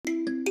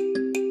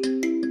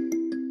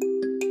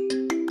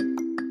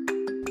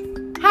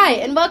Hi,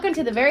 and welcome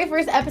to the very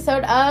first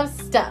episode of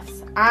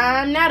Stuffs.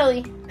 I'm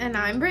Natalie. And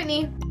I'm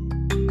Brittany.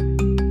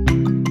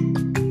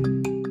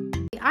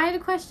 I had a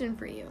question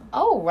for you.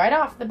 Oh, right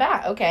off the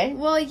bat. Okay.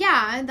 Well,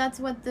 yeah, that's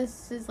what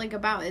this is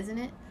about, isn't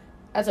it?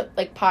 That's what,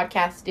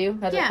 podcasts do?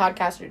 That's what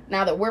podcasters...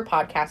 Now that we're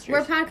podcasters.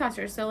 We're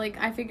podcasters, so,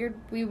 I figured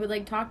we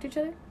would, talk to each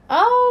other.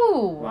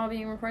 Oh! While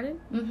being recorded.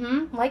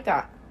 Mm-hmm. Like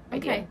that.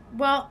 Okay. Idea.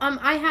 Well,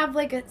 I have,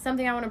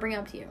 something I want to bring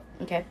up to you.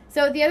 Okay.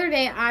 So, the other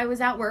day, I was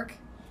at work.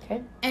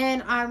 Okay.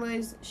 And I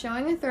was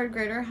showing a third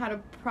grader how to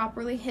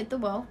properly hit the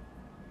will.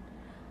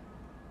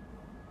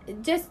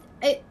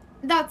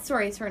 That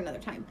story is for another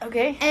time.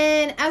 Okay.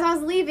 And as I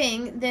was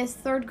leaving, this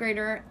third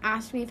grader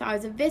asked me if I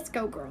was a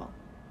VSCO girl.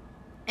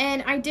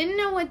 And I didn't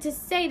know what to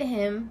say to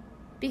him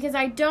because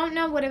I don't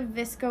know what a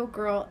VSCO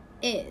girl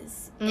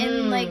is.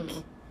 And,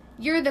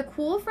 you're the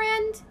cool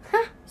friend.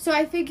 So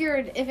I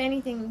figured, if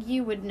anything,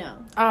 you would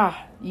know.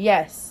 Ah,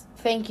 yes.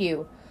 Thank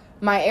you.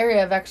 My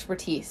area of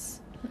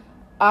expertise.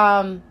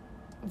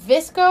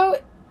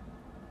 VSCO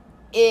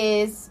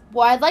is...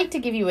 Well, I'd like to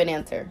give you an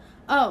answer.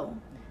 Oh.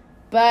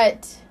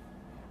 But...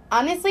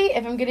 honestly,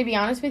 if I'm going to be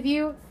honest with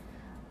you,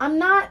 I don't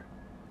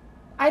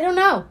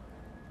know.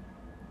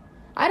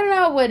 I don't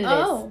know what it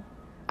is.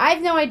 I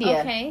have no idea.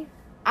 Okay.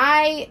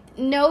 I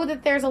know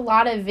that there's a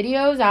lot of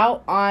videos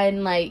out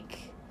on,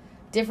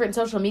 different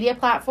social media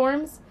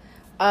platforms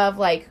of,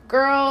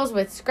 girls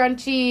with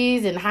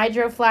scrunchies and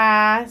hydro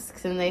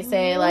flasks, and they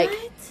say,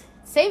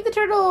 save the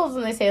turtles,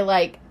 and they say,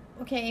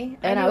 okay.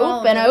 and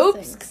I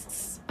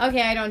oops.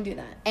 Okay, I don't do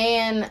that.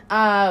 And,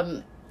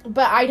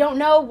 but I don't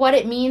know what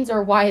it means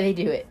or why they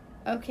do it.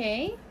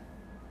 Okay.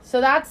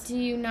 So that's... Do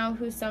you know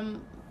who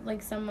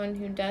someone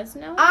who does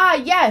know? Ah,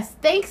 yes.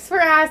 Thanks for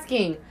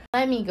asking.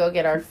 Let me go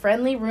get our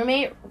friendly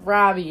roommate,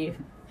 Robbie.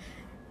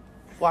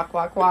 Walk,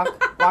 walk, walk.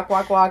 Walk,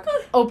 walk, walk.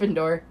 Open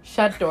door.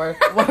 Shut door.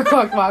 Walk,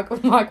 walk, walk.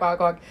 Walk, walk,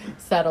 walk.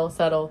 Settle,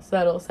 settle,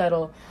 settle,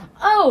 settle.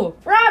 Oh,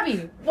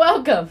 Robbie,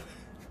 welcome.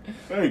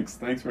 Thanks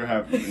for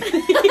having me.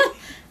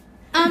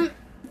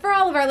 For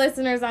all of our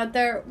listeners out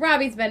there,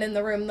 Robbie's been in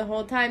the room the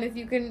whole time, if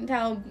you couldn't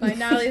tell by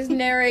Natalie's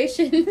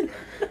narration.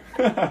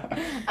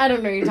 I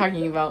don't know what you're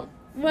talking about.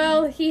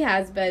 Well, he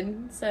has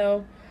been,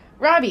 so...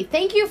 Robbie,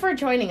 thank you for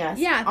joining us.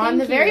 Yeah, on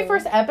the you. very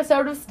first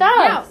episode of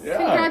Stuff. Yeah,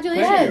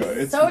 congratulations. Thank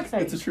you. So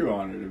exciting. It's a true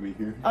honor to be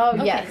here. Oh,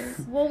 Okay. yes.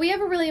 Well, we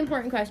have a really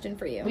important question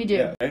for you. We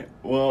do. Yeah.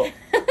 Well,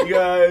 you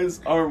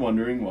guys are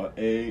wondering what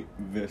a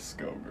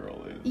VSCO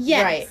girl is.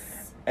 Yes. Right.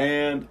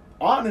 And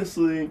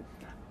honestly,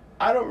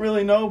 I don't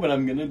really know, but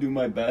I'm going to do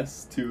my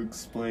best to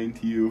explain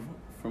to you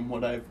from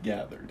what I've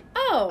gathered.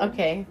 Oh.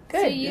 Okay,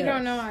 good. So you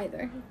don't know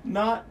either.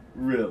 Not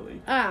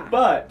really. Ah.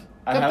 But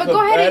I have go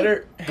a ahead and-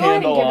 better go ahead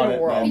and handle give it on a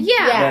it whirl. than,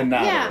 Yeah, than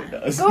Natalie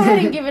does. Go ahead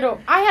and give it a...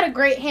 I had a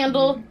great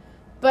handle,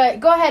 but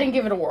go ahead and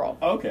give it a whirl.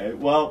 Okay,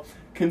 well,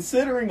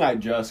 considering I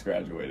just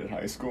graduated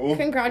high school...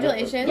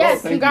 Congratulations.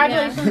 Yes, thank you.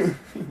 congratulations.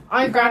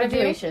 On Proud of you.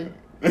 graduation.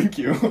 Thank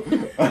you.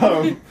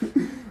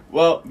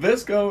 Well,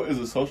 VSCO is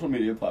a social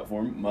media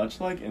platform, much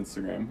like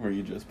Instagram, where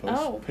you just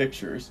post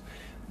pictures,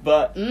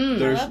 but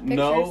there's love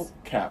no pictures.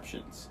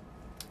 captions.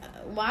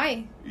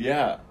 Why?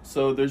 Yeah,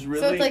 so there's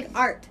really... So it's like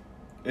art.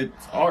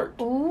 It's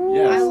art. Ooh,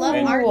 Yes. I love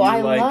and art. You,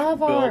 I love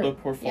build art. a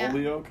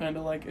portfolio, kind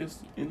of like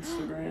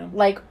Instagram.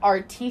 Like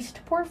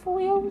artiste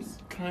portfolios?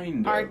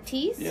 Kind of.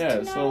 Artiste?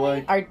 Yeah,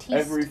 so Artiste.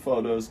 every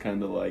photo's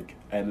kind of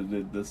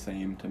edited the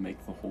same to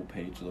make the whole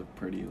page look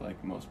pretty,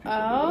 like most people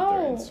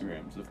do with their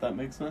Instagrams, if that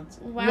makes sense.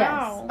 Wow.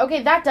 Yes.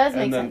 Okay, that does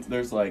make And then sense.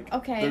 there's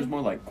Okay. there's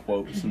more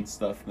quotes and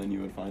stuff than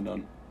you would find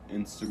on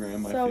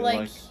Instagram. I So, feel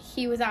like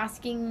he was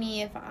asking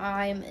me if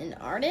I'm an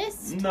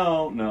artist?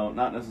 no,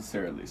 not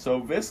necessarily. So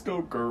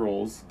VSCO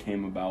girls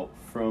came about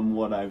from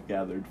what I've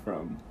gathered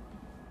from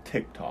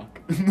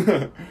TikTok.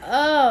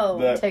 Oh.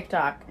 That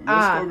TikTok.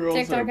 VSCO girls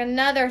TikTok, are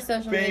another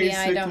social media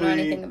I don't know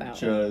anything basically about.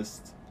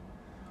 just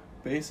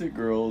basic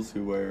girls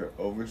who wear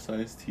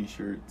oversized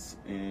t-shirts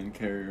and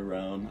carry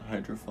around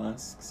hydro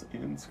flasks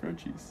and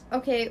scrunchies.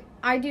 Okay,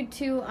 I do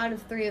 2 out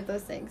of 3 of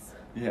those things.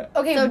 Yeah.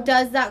 Okay, So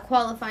does that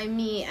qualify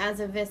me as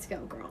a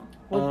VSCO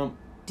girl?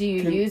 do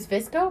you use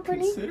VSCO,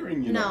 Brittany?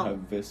 Considering you No. don't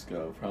have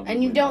VSCO, probably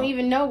And you don't not.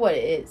 even know what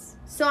it is.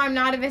 So I'm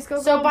not a VSCO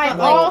girl? So by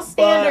but, all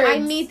standards... I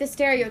meet the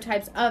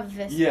stereotypes of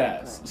VSCO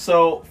Yes. girls.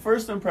 So,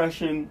 first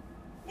impression,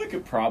 we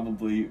could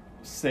probably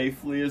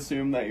safely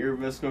assume that you're a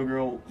VSCO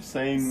girl,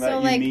 saying that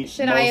So, you meet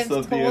should most I have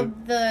of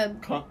told the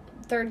the...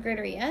 third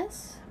grader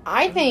yes?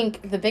 I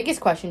think the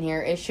biggest question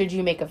here is, should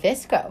you make a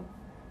VSCO?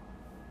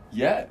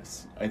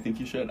 Yes, I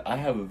think you should. I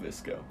have a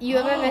VSCO. You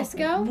have a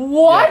VSCO?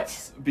 What?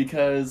 Yes,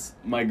 because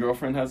my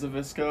girlfriend has a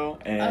VSCO,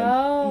 and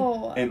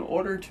Oh. in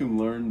order to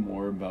learn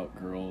more about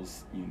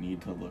girls, you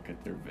need to look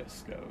at their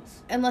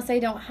VSCOs. Unless I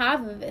don't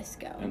have a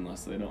VSCO.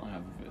 Unless they don't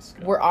have a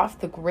VSCO. We're off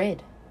the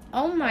grid.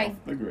 Oh my Off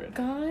the grid.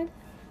 god.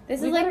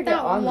 This We is better like get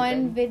that on the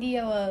one grid.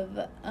 video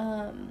of,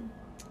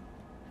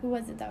 who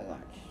was it that we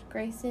watched?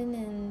 Grayson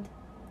and...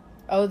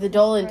 Oh, the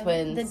Dolan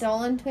twins. The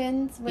Dolan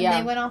twins, when Yeah.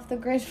 they went off the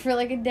grid for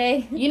a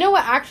day. You know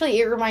what actually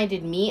it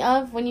reminded me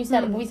of when you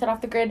said we set off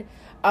the grid?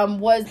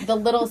 Was the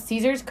Little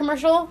Caesars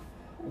commercial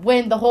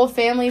when the whole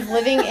family's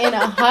living in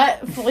a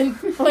hut,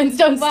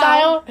 Flintstone Wow.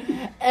 style,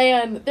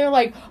 and they're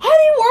like,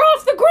 honey, we're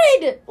off the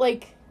grid!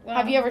 Like, Wow.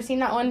 have you ever seen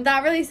that one?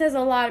 That really says a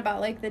lot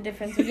about, like, the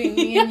difference between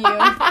me and you.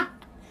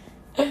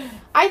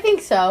 I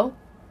think so.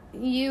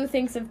 You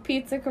thinks of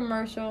pizza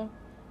commercial.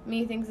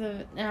 Me thinks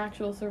of an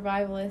actual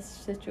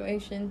survivalist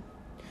situation.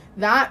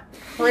 That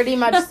pretty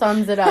much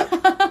sums it up.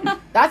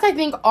 That's, I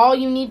think, all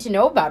you need to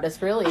know about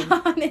us, really,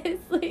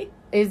 Honestly.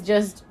 is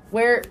just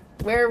where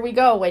we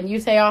go when you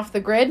say off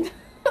the grid,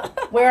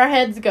 where our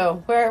heads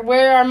go,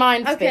 where our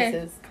mind Okay,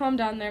 spaces. calm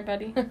down there,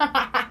 buddy.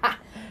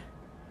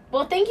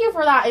 Well, thank you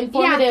for that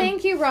informative. Yeah,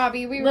 thank you,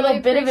 Robbie. We little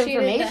really bit of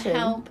appreciated the information.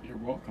 help. You're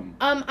welcome.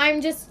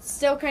 I'm just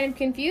still kind of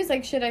confused.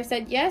 Like, should I have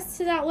said yes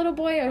to that little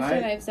boy, or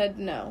should I have said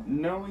no?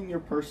 Knowing your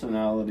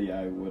personality,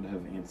 I would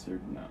have answered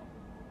no.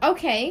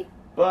 Okay.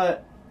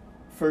 But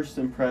first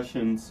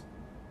impressions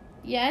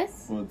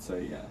Yes. would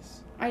say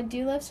yes. I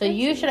do love So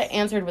you should have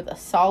answered with a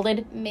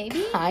solid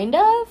Maybe. kind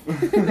of.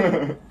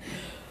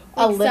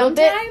 A Like little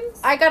bit.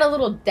 sometimes? I got a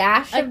little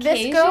dash of disco.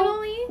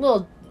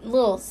 Occasionally?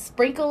 Little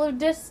sprinkle of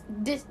disco.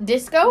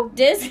 Disco?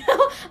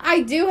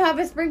 I do have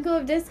a sprinkle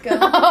of disco.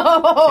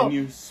 Can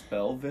you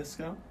spell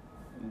Visco?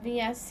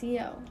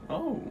 VSCO.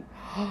 Oh.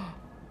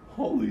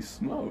 Holy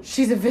smokes.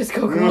 She's a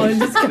Visco girl in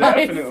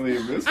disguise. Definitely a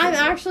Visco. I'm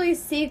actually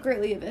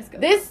secretly a Visco.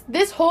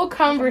 This whole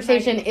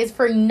conversation is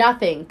for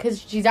nothing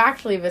because she's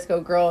actually a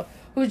Visco girl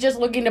who's just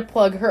looking to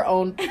plug her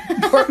own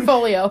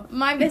portfolio.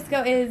 My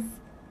Visco is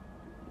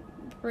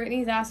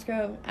Brittany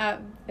Zastro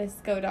at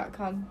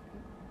Visco.com.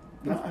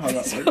 Not how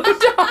that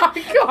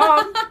works.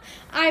 .com.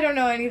 I don't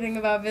know anything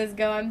about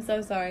Visco. I'm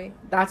so sorry.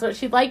 That's what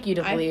she'd like you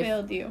to I believe.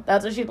 failed you.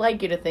 That's what she'd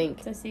like you to think.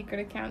 It's a secret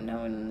account no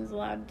one is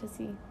allowed to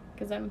see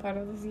because I'm part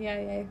of the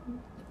CIA.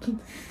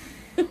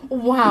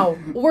 Wow,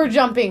 we're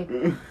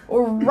jumping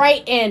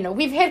right in.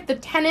 We've hit the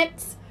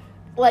tenets,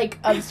 like,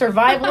 of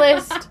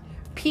survivalist,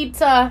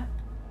 pizza,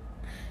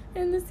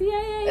 And the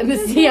CIA. and the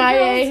Visco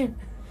CIA. girls.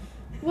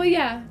 Well,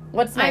 yeah.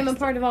 What's next? I'm a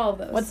part of all of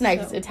those. What's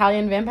next? so-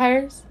 Italian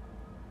vampires?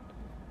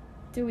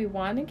 Do we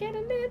want to get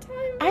into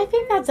Italian? I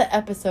think that's an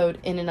episode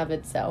in and of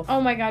itself.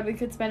 Oh my god, we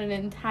could spend an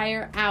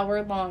entire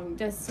hour long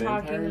just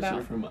talking Vampires are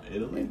about. from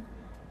Italy?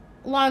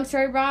 Long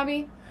story,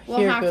 Robbie. We'll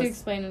Here have goes. to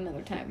explain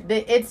another time.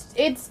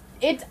 It's.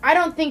 I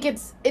don't think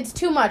it's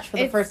too much for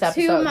the It's first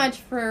episode. too much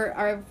for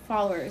our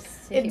followers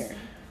to It's- hear.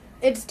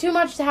 It's too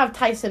much to have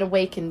Tyson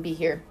awake and be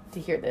here to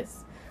hear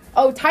this.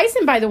 Oh,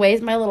 Tyson, by the way,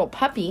 is my little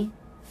puppy.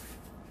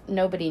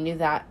 Nobody knew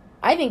that.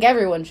 I think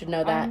everyone should know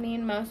I that.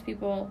 mean, most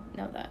people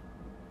know that.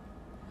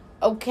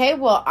 Okay,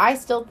 well, I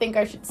still think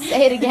I should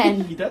say it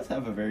again. He does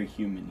have a very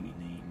human-y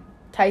name.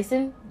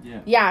 Tyson?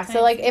 Yeah. Yeah,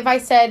 so like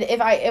Tyson. if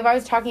I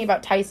was talking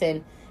about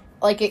Tyson,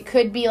 like it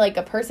could be like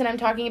a person I'm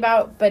talking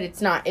about, but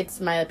it's not.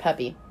 It's my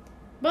puppy.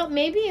 But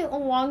maybe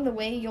along the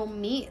way you'll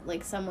meet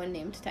like someone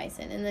named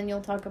Tyson, and then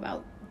you'll talk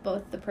about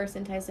both the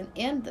person Tyson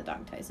and the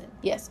dog Tyson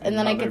Yes, And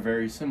then how I they're could.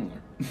 very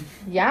similar.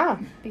 Yeah,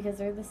 because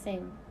they're the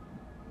same.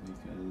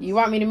 Because you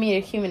want me to meet a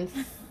human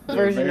They're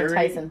version of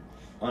very- Tyson?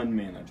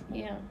 unmanageable.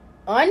 Yeah,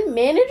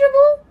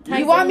 Unmanageable? You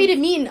Tyson. want me to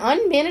meet an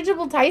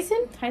unmanageable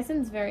Tyson?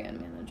 Tyson's very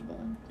unmanageable.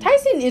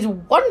 Tyson is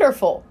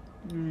wonderful,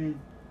 Mm.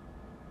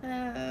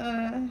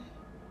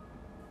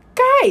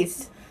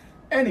 guys.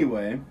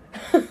 Anyway,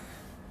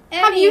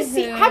 Have you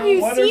seen what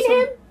are seen some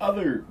him?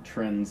 other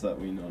trends that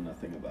we know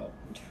nothing about?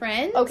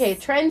 trends? Okay,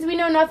 trends we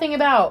know nothing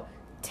about.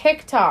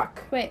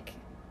 TikTok. Quick.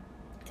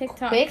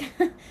 TikTok. Quick?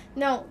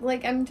 No,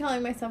 like I'm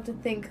telling myself to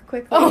think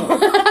quickly.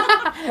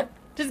 Oh.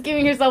 Just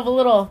giving yourself a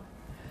little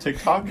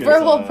TikTok is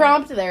verbal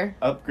prompt there.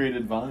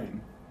 upgraded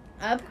Vine.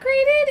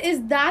 Upgraded?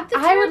 Is that the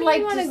term I would you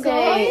like wanna to go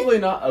say- with? Probably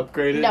not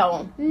upgraded.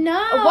 No.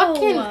 No. What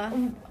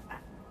can...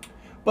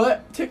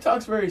 But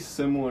TikTok's very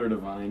similar to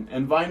Vine,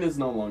 and Vine is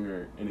no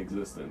longer in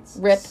existence.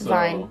 Rip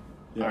Vine.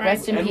 Yeah.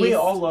 Rest in and peace. we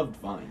all loved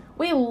Vine.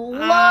 We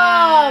loved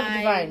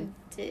I Vine.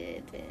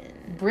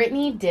 didn't.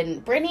 Brittany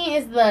didn't. Brittany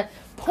is the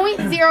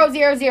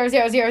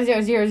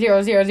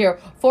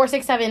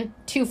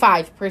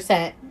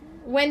 0.00000046725%.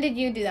 When did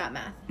you do that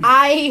math?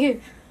 I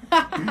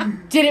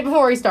did it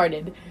before we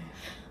started.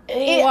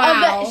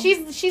 Wow.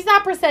 She's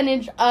that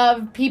percentage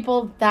of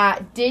people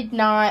that did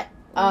not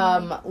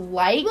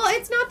like Well,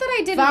 it's not that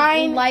I didn't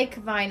Vine like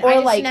Vine. or I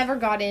just like- never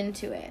got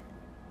into it.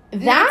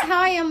 That's that.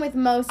 how I am with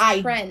most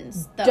I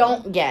friends, though.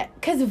 Don't get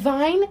because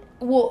Vine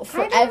will I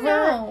don't forever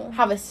know.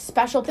 have a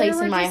special place There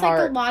were in my just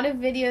heart. like a lot of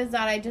videos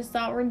that I just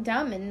thought were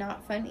dumb and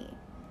not funny.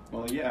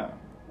 Well, yeah.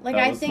 Like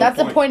That I was think That's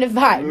the point of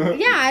Vine.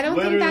 Yeah, I don't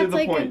think Literally that's the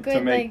like a point, good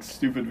to make like.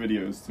 stupid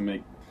videos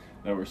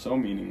that were so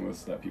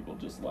meaningless that people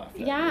just laughed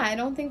at. Yeah, I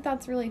don't think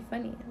that's really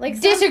funny. Like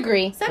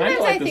Disagree. Sometimes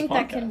Kinda like I this think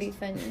that can podcast. be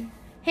funny.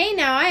 Hey,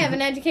 now I have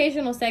an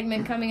educational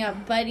segment coming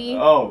up, buddy.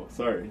 Oh,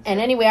 sorry. And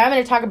anyway, I'm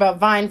going to talk about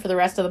Vine for the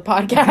rest of the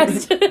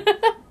podcast.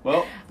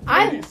 Well,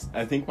 I- ladies,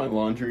 I think my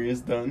laundry is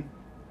done,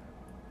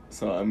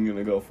 so I'm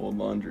gonna go fold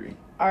laundry.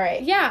 All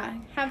right. Yeah,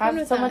 have fun Have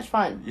with so that. much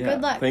fun. Yeah.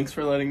 Good luck. Thanks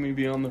for letting me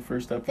be on the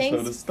first episode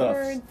Thanks of Stuff.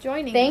 for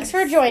joining. Thanks us.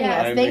 for joining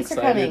Yeah. us. I'm Thanks for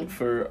excited coming.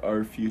 for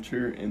our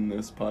future in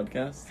this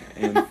podcast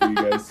and for you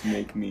guys to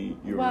make me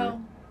your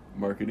Wow.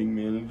 marketing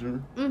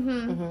manager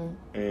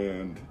Mm-hmm.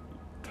 and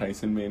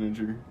Tyson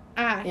manager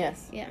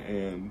Yes. Yeah.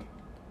 and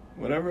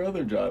whatever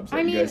other jobs that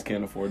I mean, you guys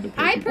can't afford to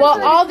pay I people. Well,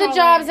 prefer- all the call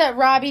jobs it- that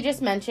Robbie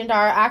just mentioned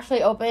are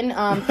actually open.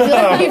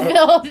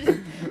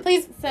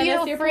 Please Send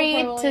feel us your free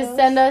to portfolios.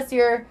 send us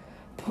your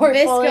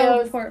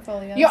portfolios. Visco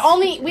portfolios.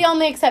 We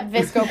only accept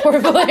Visco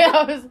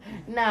portfolios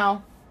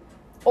now,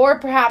 or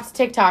perhaps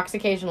TikToks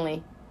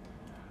occasionally.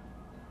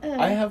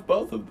 I have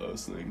both of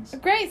those things.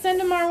 Great, send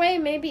them our way,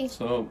 maybe.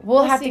 So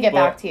We'll have see. to get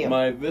but back to you.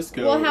 my Visco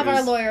We'll have our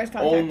is lawyers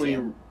contact only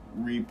you.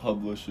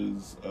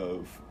 republishes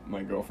of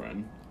my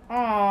girlfriend.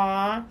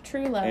 Aw,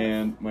 true love.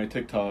 And my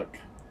TikTok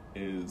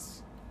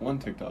is one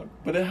TikTok,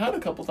 but it had a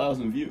couple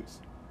thousand views.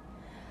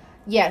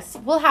 Yes,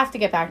 we'll have to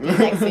get back to you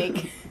next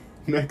week.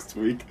 Next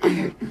week.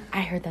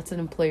 I heard that's what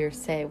employers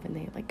say when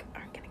they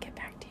aren't gonna get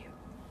back to you.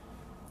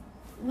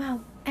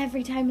 Well,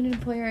 every time an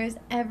employer has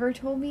ever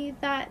told me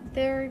that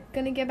they're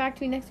gonna get back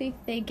to me next week,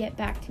 they get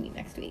back to me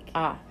next week.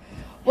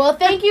 Well,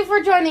 thank you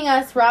for joining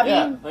us, Robbie.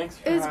 Yeah, thanks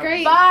for It was having great.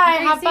 me. Bye.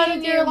 Great Have fun seeing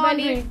with you, your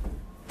buddy. laundry.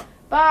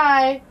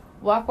 Bye.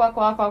 Walk, walk,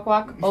 walk, walk,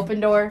 walk. Open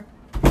door.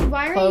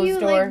 Why are Closed you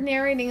door.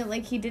 narrating it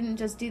like he didn't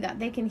just do that?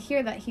 They can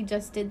hear that he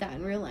just did that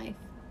in real life.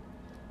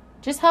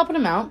 Just helping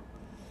him out.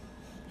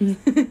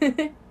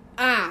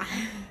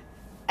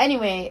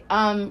 Anyway,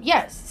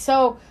 yes.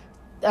 So,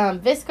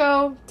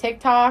 Visco,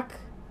 TikTok,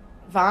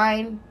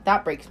 Vine,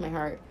 that breaks my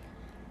heart.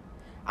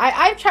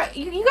 I've tried.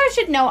 You guys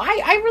should know.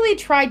 I really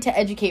tried to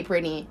educate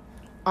Brittany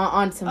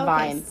on some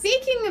Vines.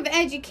 Speaking of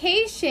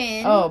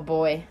education, Oh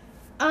boy.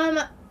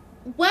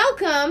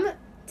 welcome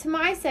to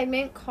my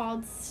segment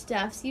called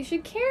Stuffs You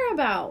Should Care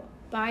About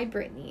by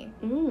Brittany.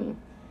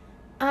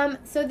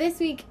 So this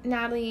week,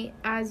 Natalie,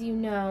 as you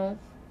know,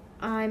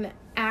 I'm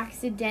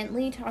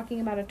accidentally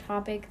talking about a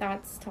topic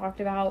that's talked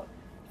about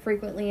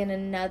frequently in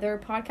another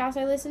podcast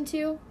I listen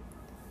to.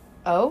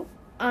 Oh.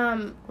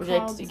 Would you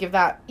like to give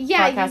that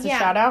podcast a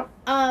shout out?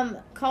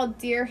 Called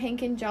Dear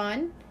Hank and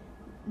John.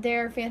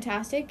 They're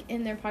fantastic,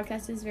 and their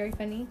podcast is very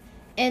funny.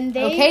 And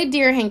they Okay,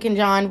 dear Hank and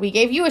John, we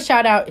gave you a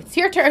shout out. It's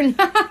your turn.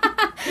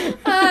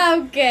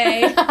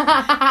 Okay.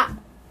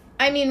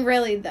 I mean,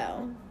 really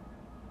though,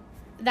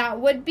 that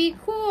would be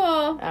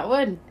cool. That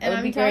would. That And would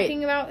I'm be great.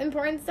 talking about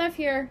important stuff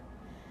here.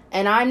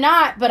 And I'm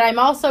not, but I'm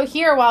also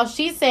here while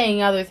she's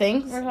saying other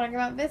things. We're talking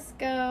about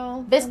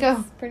Visco. Visco.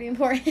 That's pretty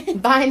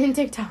important. Vine and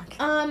TikTok.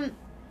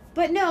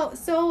 But no,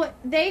 so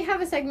they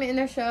have a segment in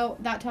their show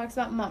that talks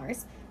about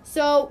Mars.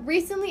 So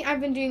recently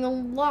I've been doing a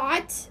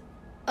lot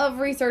of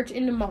research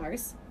into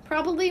Mars.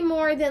 Probably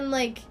more than,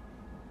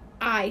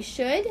 I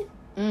should.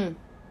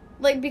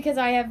 Because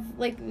I have,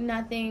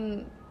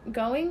 nothing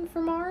going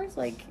for Mars.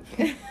 I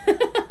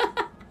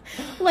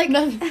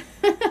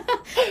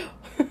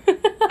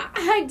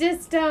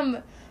just,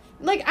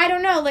 I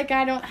don't know.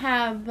 I don't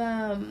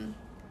have,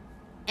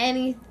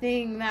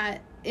 anything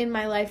that in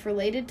my life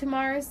related to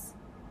Mars.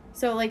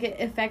 So, it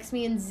affects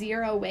me in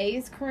zero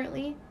ways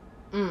currently.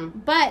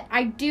 But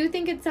I do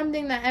think it's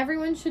something that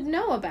everyone should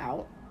know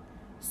about.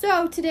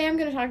 So, today I'm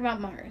going to talk about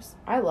Mars.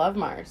 I love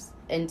Mars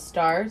and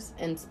stars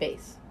and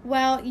space.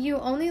 Well, you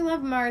only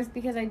love Mars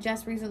because I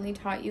just recently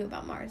taught you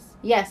about Mars.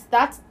 Yes,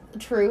 that's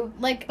true.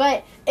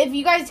 But if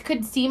you guys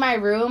could see my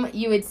room,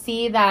 you would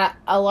see that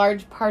a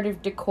large part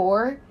of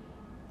decor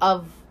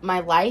of my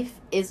life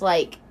is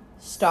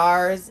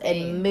stars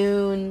and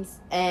moons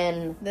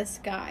and the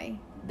sky.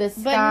 the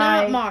sky. But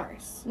not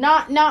Mars.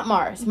 Not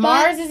Mars. But-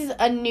 Mars is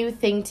a new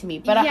thing to me,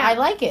 but Yeah. I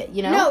like it,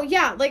 you know? No,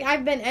 yeah.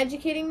 I've been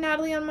educating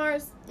Natalie on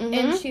Mars, and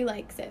Mhm. she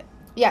likes it.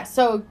 Yeah,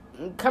 so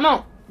come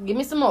on. Give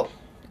me some more.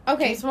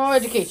 Okay. Give me some more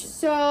education.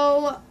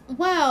 So,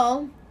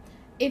 well,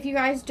 if you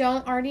guys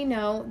don't already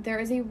know, there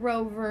is a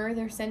rover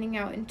they're sending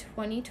out in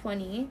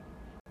 2020.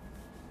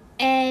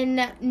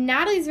 And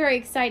Natalie's very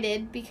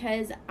excited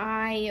because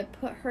I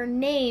put her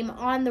name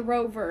on the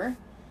rover.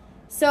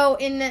 So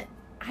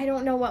I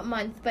don't know what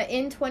month, but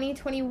in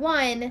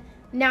 2021,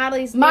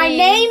 Natalie's My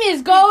name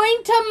is going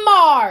to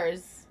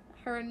Mars.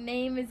 Her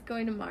name is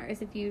going to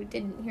Mars, if you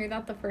didn't hear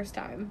that the first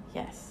time.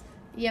 Yes.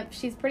 Yep,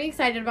 she's pretty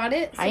excited about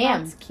it. So I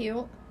am. That's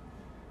cute.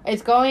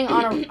 It's going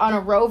on a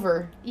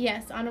rover.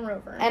 Yes, on a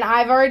rover. And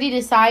I've already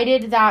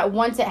decided that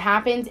once it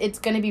happens, it's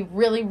going to be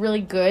really,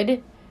 really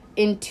good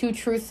in Two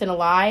Truths and a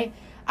Lie.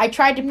 I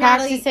tried to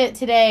practice it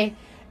today,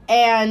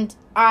 and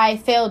I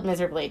failed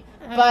miserably.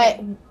 Okay. But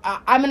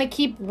I'm going to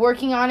keep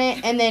working on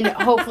it, and then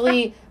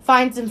hopefully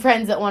find some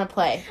friends that want to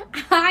play.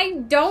 I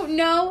don't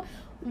know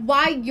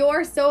why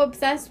you're so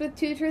obsessed with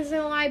Two Truths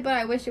and a Lie, but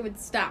I wish it would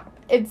stop.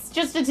 It's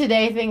just a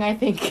today thing, I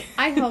think.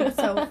 I hope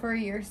so, for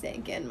your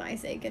sake and my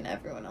sake and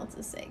everyone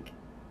else's sake.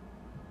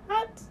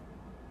 What?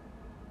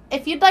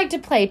 If you'd like to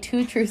play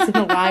Two Truths and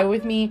a Lie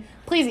with me,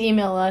 please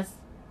email us.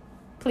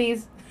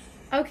 Please.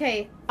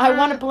 Okay. I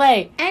want to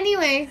play.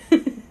 Anyway,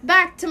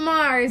 back to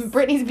Mars.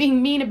 Brittany's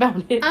being mean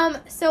about it.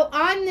 So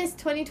on this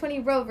 2020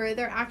 rover,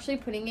 they're actually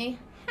putting a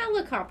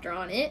helicopter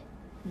on it.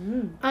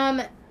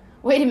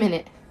 Wait a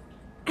minute.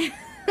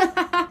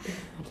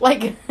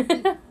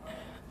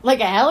 Like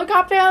a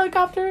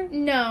helicopter?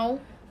 No,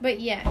 but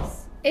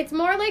yes. It's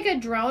more like a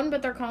drone,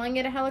 but they're calling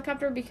it a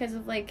helicopter because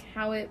of, like,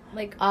 how it,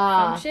 like,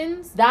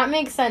 functions. That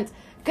makes sense.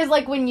 Because,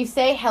 like, when you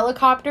say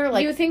helicopter,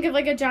 like... You think of,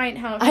 like, a giant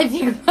helicopter. I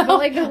think... But,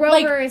 like, the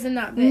rover isn't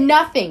that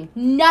big.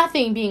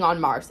 Nothing being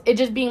on Mars. It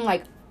just being,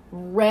 like,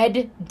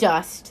 red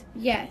dust.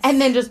 Yes.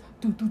 And then just...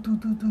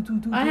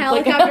 A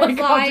helicopter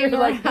flying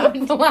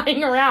around.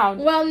 Flying around.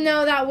 Well,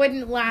 no, that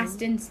wouldn't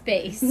last in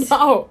space.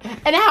 No.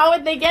 And how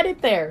would they get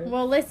it there?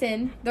 Well,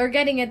 listen, they're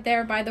getting it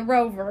there by the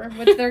rover,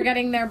 which they're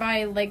getting there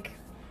by, like,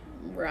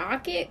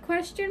 rocket,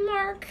 question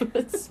mark?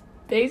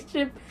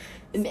 Spaceship?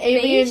 An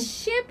alien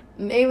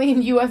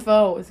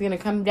UFO is going to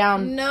come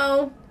down.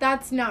 No,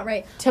 that's not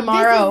right.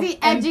 Tomorrow. This is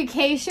the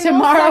educational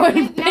tomorrow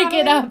segment, and pick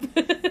it up.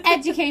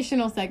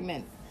 Educational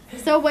segment.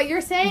 So what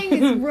you're saying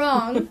is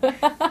wrong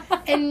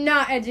and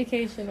not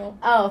educational.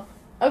 Oh,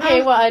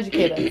 okay, well,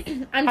 educate us.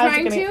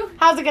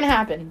 How's it going to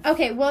happen?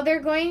 Okay, well,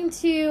 they're putting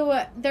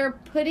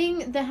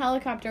the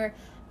helicopter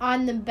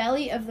on the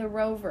belly of the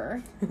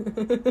rover.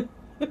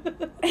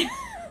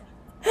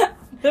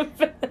 The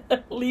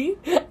belly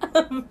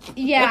of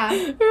yeah.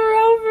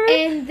 rover.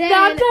 And then...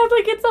 That sounds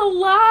like it's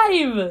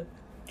alive.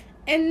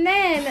 And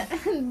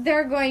then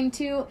they're going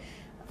to...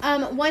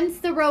 once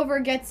the rover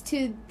gets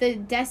to the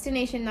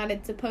destination that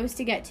it's supposed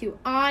to get to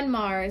on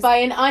Mars... By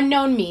an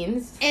unknown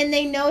means. And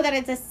they know that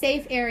it's a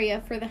safe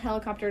area for the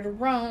helicopter to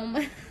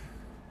roam.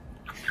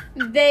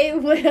 They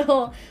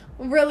will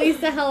release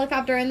the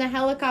helicopter, and the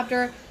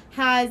helicopter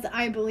has,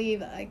 I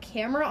believe, a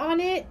camera on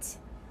it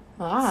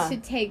to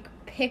take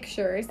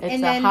pictures.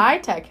 It's a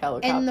high-tech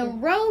helicopter. And the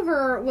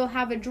rover will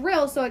have a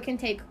drill so it can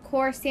take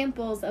core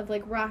samples of,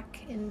 like, rock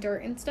and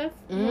dirt and stuff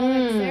while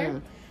it's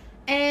there.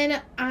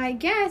 And I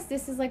guess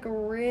this is, like, a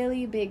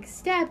really big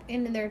step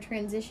in their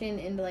transition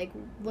into, like,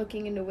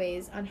 looking into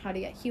ways on how to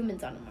get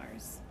humans on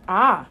Mars.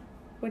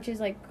 Which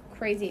is, like,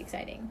 crazy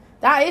exciting.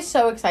 That is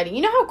so exciting.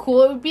 You know how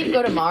cool it would be to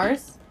go to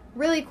Mars?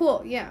 Really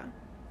cool, yeah.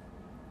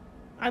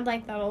 I'd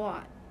like that a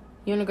lot.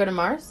 You want to go to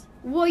Mars?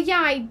 Well, yeah,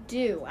 I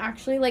do,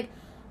 actually. Like,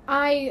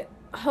 I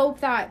hope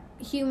that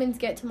humans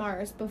get to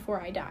Mars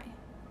before I die.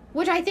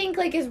 Which I think,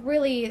 like, is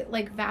really,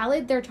 like,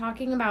 valid. They're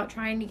talking about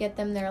trying to get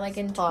them there, like,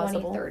 in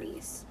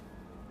 2030s.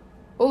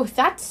 Oh,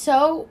 that's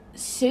so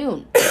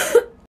soon.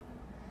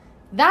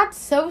 That's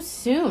so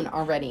soon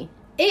already.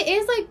 It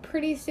is, like,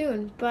 pretty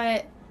soon,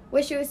 but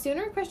wish it was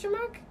sooner, question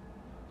mark?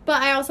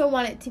 But I also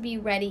want it to be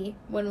ready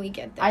when we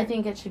get there. I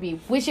think it should be,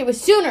 wish it was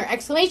sooner,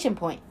 exclamation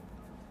point.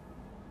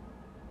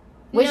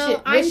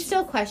 I'm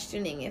still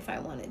questioning if I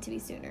want it to be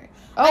sooner.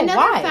 Oh, Another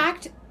why?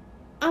 fact,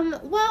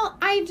 well,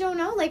 I don't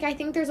know. Like, I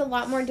think there's a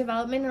lot more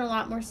development and a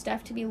lot more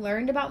stuff to be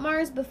learned about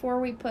Mars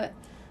before we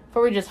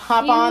just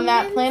hop on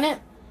that planet?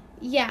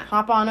 Yeah.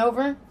 Hop on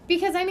over?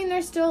 Because, I mean,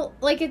 there's still,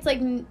 like, it's, like,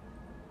 in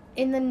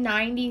the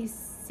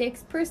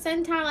 96th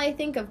percentile, I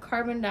think, of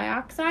carbon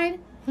dioxide.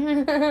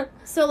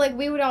 So, like,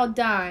 we would all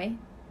die.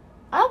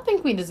 I don't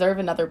think we deserve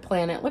another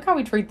planet. Look how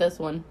we treat this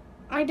one.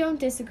 I don't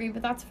disagree,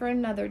 but that's for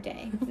another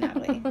day,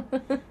 Natalie.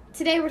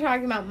 Today we're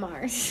talking about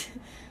Mars.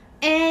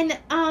 And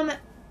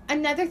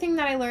another thing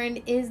that I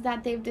learned is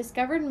that they've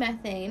discovered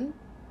methane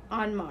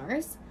on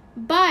Mars,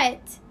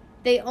 but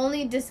they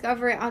only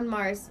discover it on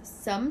Mars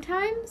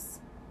sometimes.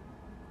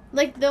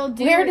 Like, they'll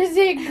do... Where does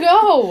it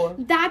go?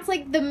 That's,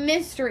 like, the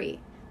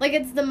mystery. Like,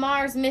 it's the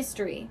Mars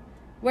mystery.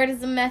 Where does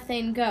the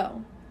methane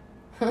go?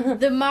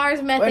 The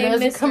Mars methane mystery. Where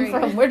does it come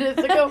from? Where does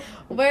it go?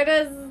 Where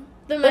does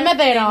the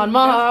methane on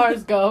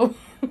Mars go?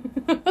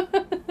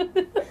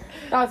 That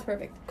was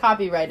perfect.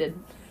 Copyrighted.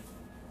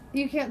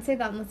 You can't say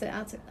that unless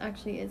it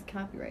actually is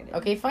copyrighted.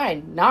 Okay,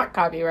 fine. Not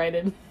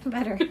copyrighted.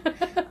 Better.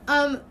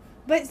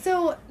 But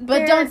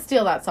don't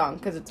steal that song,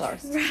 because it's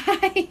ours.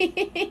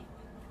 Right.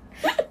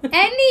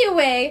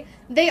 Anyway,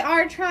 they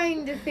are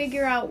trying to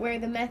figure out where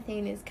the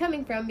methane is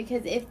coming from,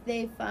 because if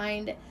they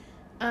find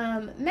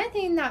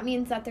methane, that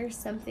means that there's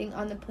something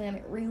on the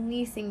planet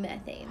releasing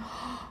methane.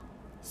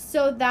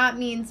 So that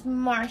means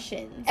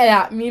Martians. And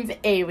that means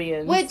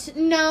aliens. Which,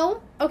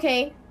 no.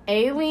 Okay.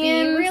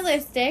 Aliens? Be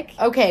realistic.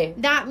 Okay.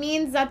 That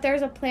means that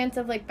there's a plant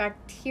of, like,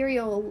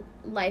 bacterial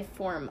life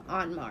form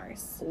on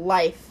Mars.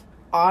 Life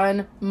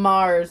on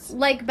Mars.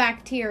 Like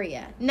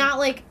bacteria. Not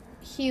like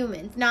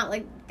humans. Not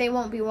like they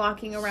won't be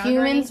walking around.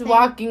 Humans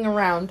walking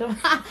around. No,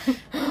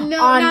 on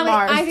Mars.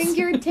 Mars. I think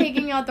you're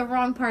taking out the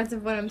wrong parts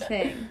of what I'm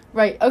saying.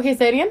 Right. Okay,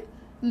 say it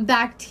again.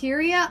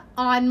 Bacteria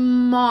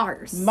on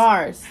Mars.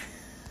 Mars.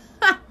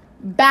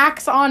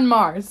 Backs on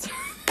Mars.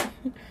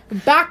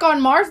 Back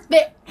on Mars?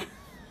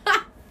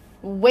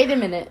 Wait a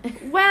minute.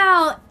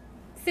 Well,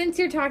 since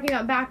you're talking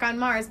about back on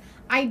Mars,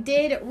 I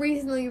did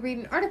recently read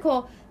an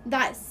article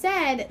that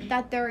said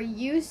that there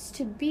used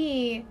to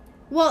be,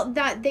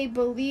 that they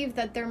believe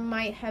that there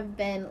might have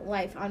been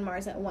life on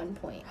Mars at one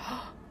point.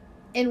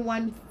 In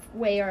one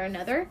way or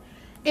another.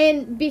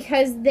 And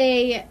because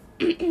they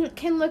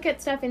can look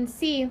at stuff and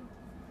see,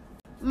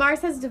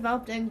 Mars has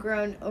developed and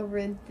grown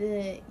over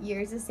the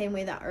years the same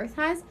way that Earth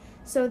has.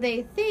 So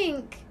they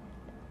think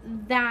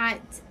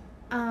that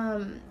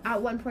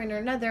at one point or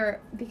another,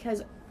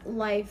 because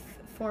life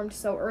formed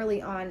so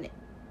early on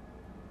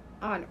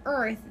on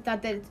Earth,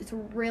 that it's a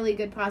really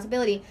good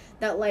possibility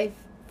that life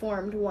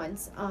formed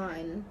once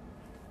on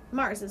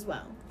Mars as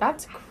well.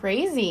 That's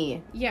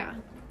crazy. Yeah.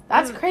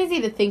 That's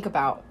crazy to think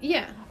about.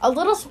 Yeah. A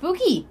little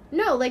spooky.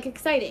 No, like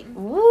exciting.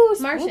 Ooh,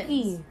 spooky.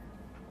 Martians.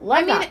 Love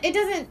I mean, that. it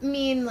doesn't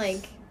mean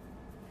like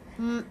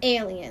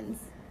aliens.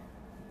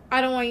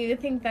 I don't want you to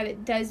think that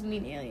it does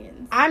mean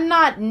aliens. I'm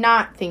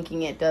not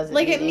thinking it doesn't.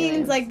 Like, mean it means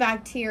aliens. like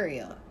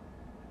bacteria.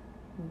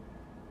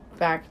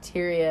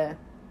 Bacteria.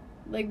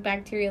 Like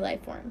bacteria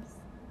life forms.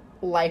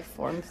 Life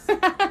forms.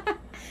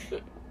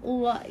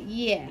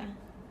 Yeah.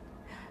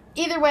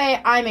 Either way,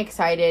 I'm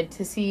excited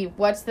to see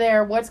what's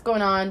there, what's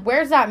going on,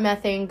 where's that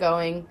methane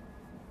going,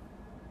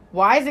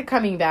 why is it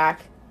coming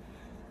back,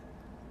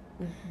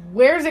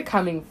 where's it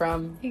coming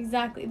from?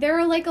 Exactly. There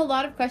are like a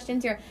lot of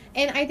questions here.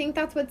 And I think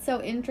that's what's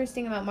so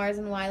interesting about Mars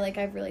and why like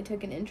I've really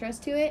taken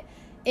interest to it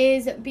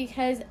is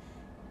because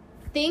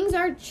things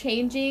are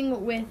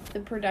changing with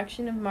the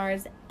production of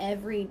Mars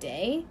every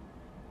day.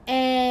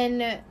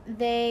 And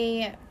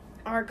they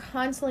are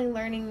constantly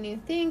learning new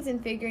things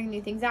and figuring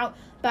new things out.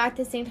 But at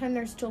the same time,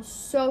 there's still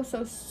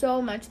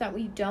so much that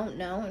we don't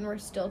know and we're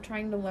still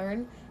trying to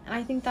learn. And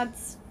I think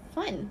that's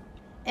fun.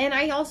 And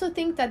I also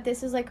think that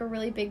this is like a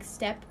really big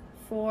step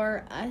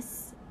for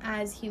us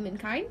as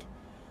humankind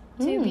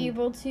to be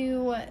able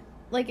to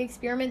like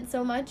experiment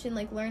so much and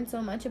like learn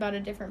so much about a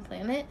different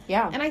planet.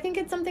 Yeah. And I think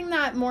it's something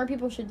that more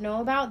people should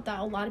know about that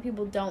a lot of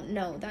people don't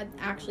know that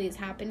actually is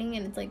happening,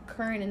 and it's like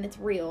current and it's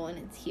real and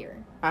it's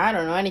here. I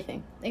don't know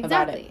anything about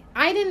Exactly. it.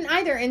 I didn't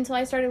either until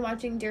I started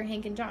watching Dear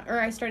Hank and John, or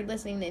I started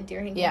listening to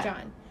Dear Hank and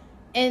John.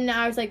 And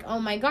I was like,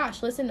 oh my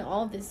gosh, listen to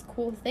all of these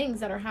cool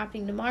things that are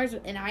happening to Mars,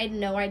 and I had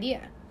no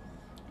idea.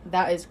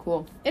 That is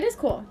cool. It is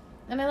cool,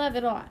 and I love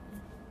it a lot.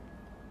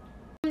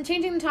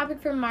 Changing the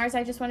topic from Mars,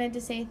 I just wanted to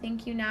say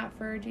thank you, Nat,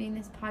 for doing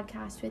this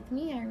podcast with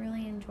me. I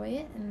really enjoy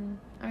it, and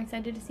I'm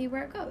excited to see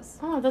where it goes.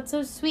 Oh, that's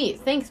so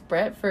sweet. Thanks,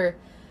 Brett, for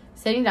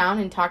sitting down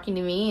and talking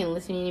to me and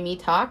listening to me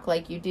talk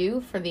like you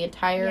do for the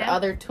entire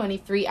other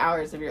 23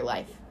 hours of your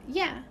life.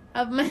 Yeah,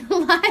 of my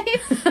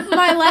life.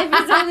 My life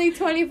is only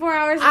 24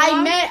 hours long.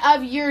 I meant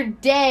of your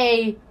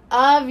day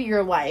of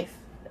your life.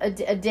 A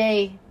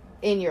day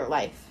in your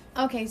life.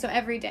 Okay, so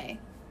every day.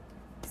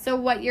 So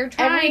what you're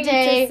trying Every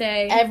day, to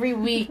say... every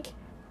week,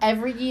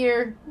 every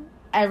year,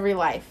 every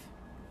life.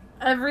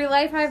 Every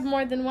life I have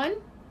more than one?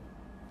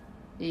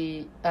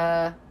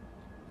 I've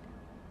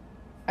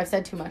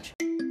said too much.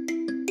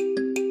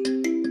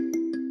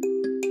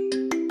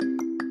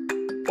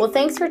 Well,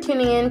 thanks for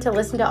tuning in to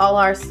listen to all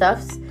our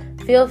stuffs.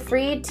 Feel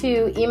free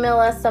to email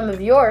us some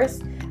of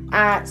yours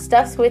at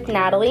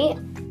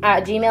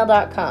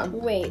stuffswithnatalie@gmail.com.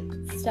 Wait,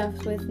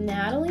 Stuffs with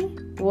Natalie?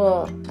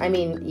 Well, I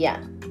mean,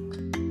 yeah.